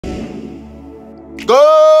Good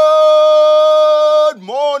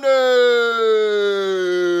morning.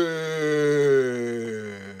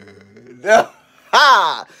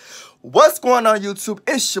 What's going on, YouTube?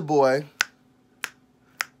 It's your boy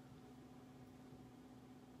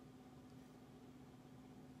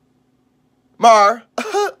Mar,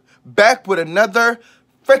 back with another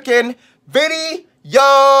freaking video.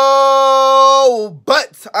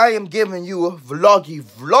 But I am giving you a vloggy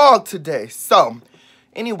vlog today. So,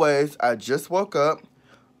 anyways, I just woke up.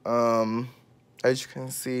 As you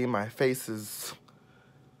can see, my face is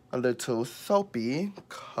a little soapy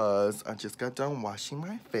because I just got done washing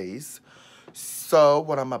my face. So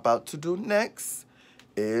what I'm about to do next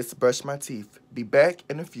is brush my teeth. Be back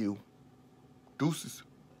in a few. Deuces.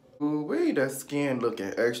 Ooh-wee, that skin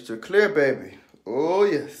looking extra clear, baby. Oh,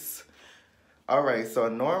 yes. All right, so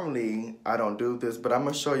normally I don't do this, but I'm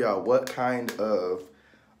going to show y'all what kind of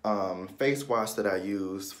face wash that I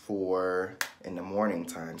use for in the morning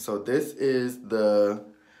time. So this is the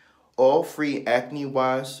oil-free acne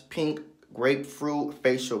wash pink grapefruit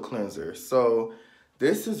facial cleanser. So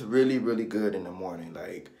this is really good in the morning.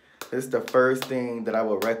 Like, this is the first thing that I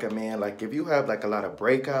would recommend. Like, if you have like a lot of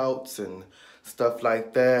breakouts and stuff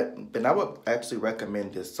like that, then I would actually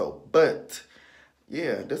recommend this soap. But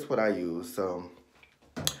yeah, that's what I use. So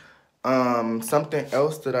something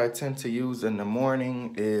else that I tend to use in the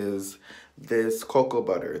morning is this cocoa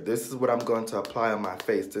butter. This is what I'm going to apply on my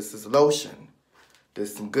face. This is lotion.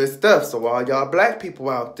 This is some good stuff. So all y'all black people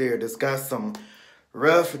out there that's got some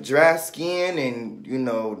rough, dry skin and, you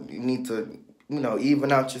know, you need to, you know,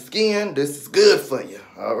 even out your skin, this is good for you,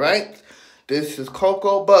 all right? This is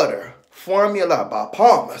cocoa butter formula by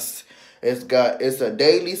Palmer's. It's a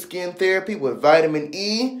daily skin therapy with vitamin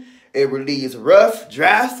E. It relieves rough,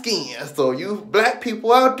 dry skin. So you black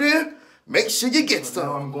people out there, make sure you get some.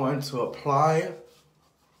 Now I'm going to apply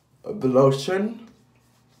the lotion.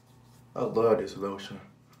 I love this lotion.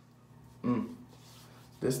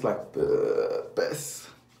 This is like the best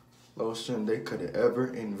lotion they could have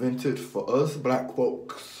ever invented for us black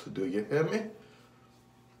folks. Do you hear me?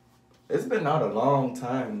 It's been out a long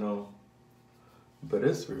time though, but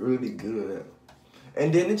it's really good.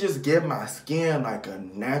 And then it just give my skin like a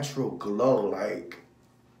natural glow, like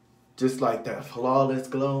just like that flawless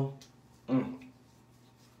glow.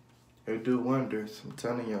 It do wonders. I'm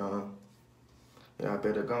telling y'all. Y'all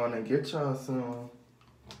better go on and get y'all some.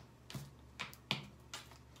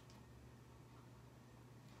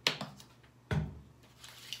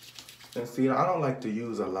 And see, I don't like to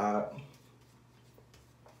use a lot,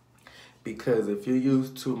 because if you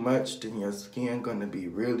use too much, then your skin gonna be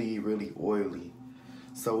really oily.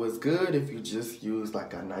 So it's good if you just use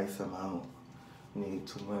like a nice amount. Need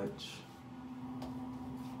too much.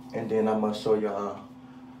 And then I'm gonna show y'all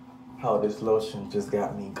how this lotion just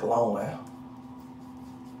got me glowing.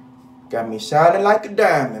 Got me shining like a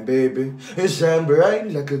diamond, baby. It shine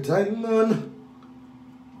bright like a diamond.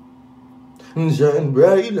 Shine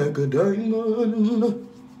bright like a diamond.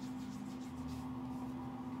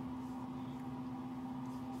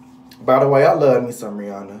 By the way, I love me some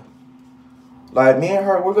Rihanna. Like, me and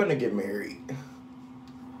her, we're gonna get married.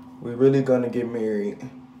 We're really gonna get married.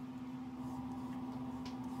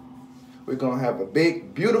 We're gonna have a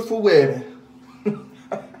big, beautiful wedding.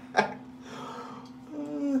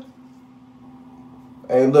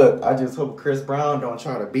 Hey, look, I just hope Chris Brown don't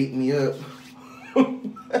try to beat me up.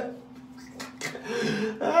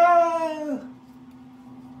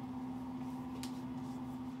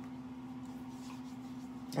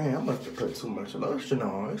 Hey, I must have put too much lotion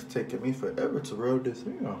on. It's taking me forever to rub this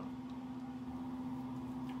in.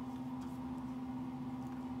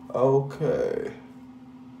 Okay.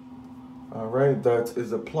 All right, that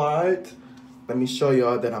is applied. Let me show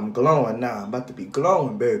y'all that I'm glowing now. I'm about to be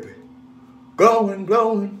glowing, baby. Glowing.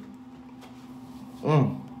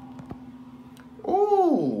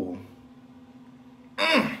 Ooh.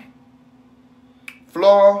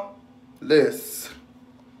 Flawless.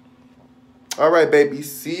 All right, baby.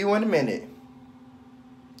 See you in a minute.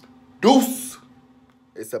 Deuce.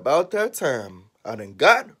 It's about that time. I done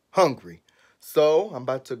got hungry. So I'm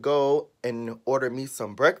about to go and order me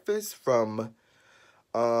some breakfast from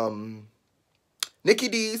Nikki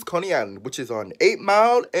D's Coney Island, which is on 8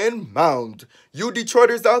 Mile and Mound. You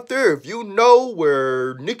Detroiters out there, if you know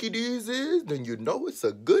where Nikki D's is, then you know it's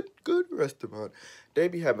a good restaurant. They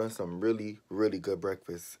be having some really good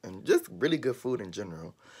breakfast and just really good food in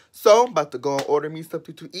general. So I'm about to go and order me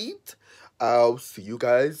something to eat. I'll see you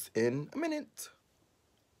guys in a minute.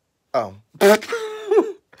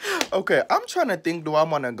 Okay, I'm trying to think, do I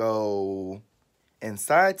want to go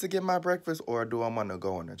inside to get my breakfast or do I want to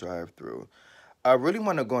go in the drive-thru? I really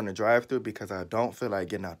want to go in the drive-thru because I don't feel like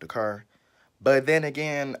getting out the car. But then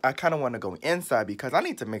again, I kind of want to go inside because I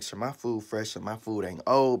need to make sure my food fresh and my food ain't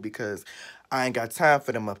old because I ain't got time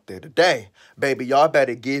for them up there today. Baby, y'all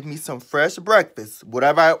better give me some fresh breakfast.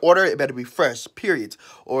 Whatever I order, it better be fresh, period.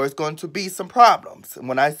 Or it's going to be some problems. And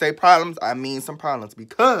when I say problems, I mean some problems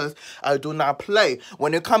because I do not play.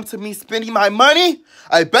 When it comes to me spending my money,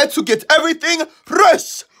 I bet you get everything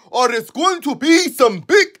fresh or it's going to be some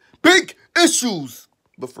big issues.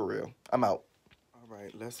 But for real, I'm out. All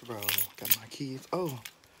right, let's roll. Got my keys. Oh,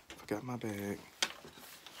 forgot my bag.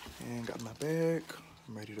 And got my bag.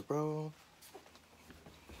 I'm ready to roll.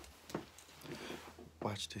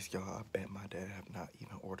 Watch this, y'all. I bet my dad have not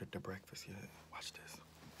even ordered the breakfast yet. Watch this.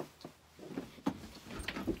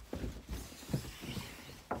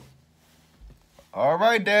 All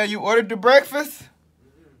right, Dad, you ordered the breakfast?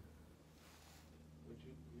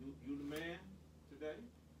 You the man today?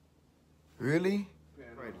 Really?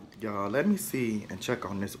 Right, y'all, let me see and check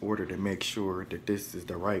on this order to make sure that this is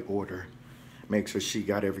the right order. Make sure she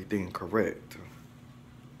got everything correct.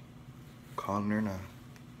 Calling her now.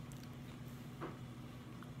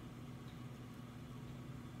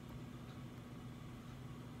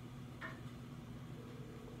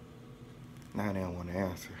 Now they don't want to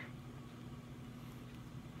answer.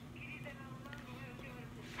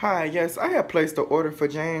 Hi, yes, I had placed the order for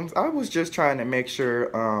James. I was just trying to make sure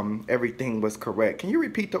everything was correct. Can you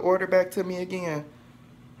repeat the order back to me again?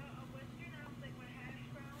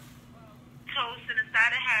 Toast and a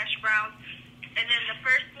side of hash browns. And then the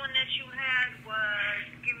first one that you had was,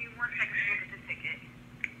 give me 1 second to look at the ticket.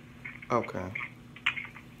 Okay.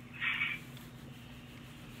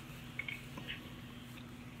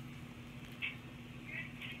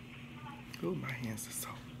 Ooh, my hands are so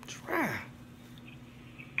dry.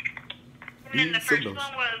 And then the first one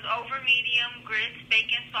was over medium, grits,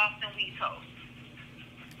 bacon, sauce, and wheat toast.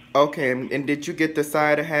 Okay, and did you get the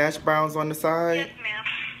side of hash browns on the side? Yes, ma'am.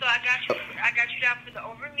 So I got you down for the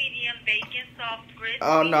over medium, bacon, sauce, grits.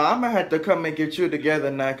 Oh no, I'm gonna have to come and get you together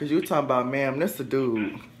now, cause you talking about, ma'am, this a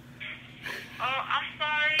dude. Oh, I'm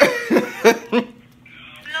sorry. No, you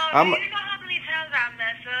know how many times I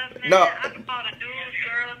mess up, man. No. I call the dudes,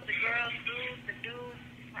 girls, the girls, dudes, the dudes.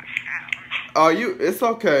 I Oh, it's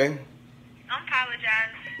okay. don't apologize.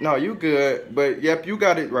 No, you good, but yep, you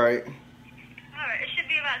got it right. Alright, it should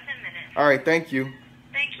be about 10 minutes. All right, thank you.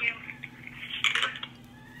 Thank you.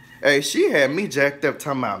 Hey, she had me jacked up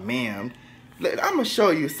talking about, ma'am. I'm gonna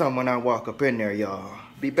show you something when I walk up in there, y'all.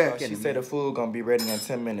 Be back in. She said the food gonna be ready in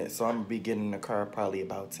 10 minutes, so I'm gonna be getting in the car probably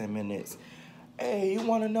about 10 minutes. Hey, you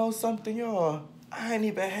wanna know something, y'all? I ain't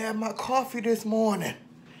even had my coffee this morning.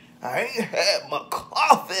 I ain't had my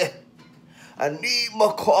coffee. I need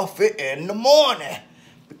my coffee in the morning.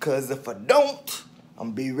 Because if I don't, I'm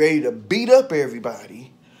gonna be ready to beat up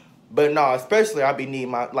everybody. But no, especially I be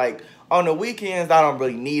needing my, like, on the weekends, I don't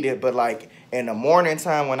really need it. But, like, in the morning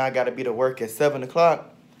time when I got to be to work at 7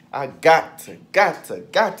 o'clock, I got to have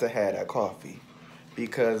that coffee.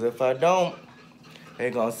 Because if I don't,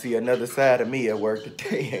 they going to see another side of me at work that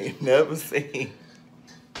they ain't never seen.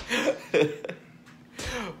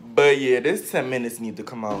 But, yeah, this 10 minutes need to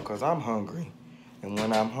come on because I'm hungry. And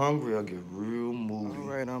when I'm hungry, I'll get real moody. All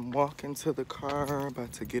right, I'm walking to the car,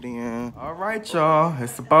 about to get in. All right, y'all.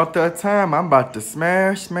 It's about that time. I'm about to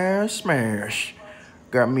smash.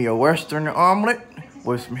 Got me a Western omelet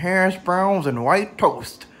with some hash browns and white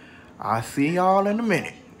toast. I'll see y'all in a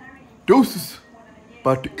minute. Deuces.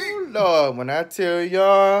 About to eat. Lord, when I tell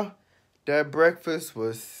y'all, that breakfast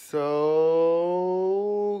was so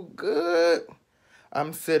good.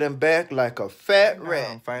 I'm sitting back like a fat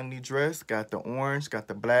rat. I'm finally dressed. Got the orange, got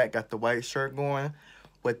the black, got the white shirt going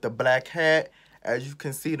with the black hat. As you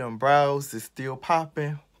can see, them brows is still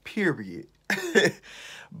popping, period.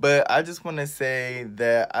 But I just want to say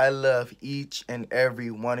that I love each and every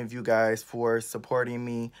one of you guys for supporting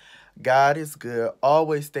me. God is good.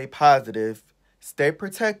 Always stay positive. Stay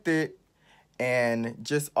protected. And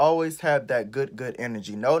just always have that good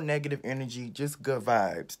energy. No negative energy, just good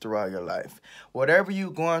vibes throughout your life. Whatever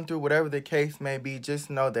you're going through, whatever the case may be,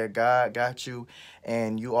 just know that God got you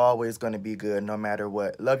and you always going to be good no matter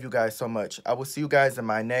what. Love you guys so much. I will see you guys in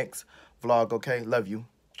my next vlog, okay? Love you.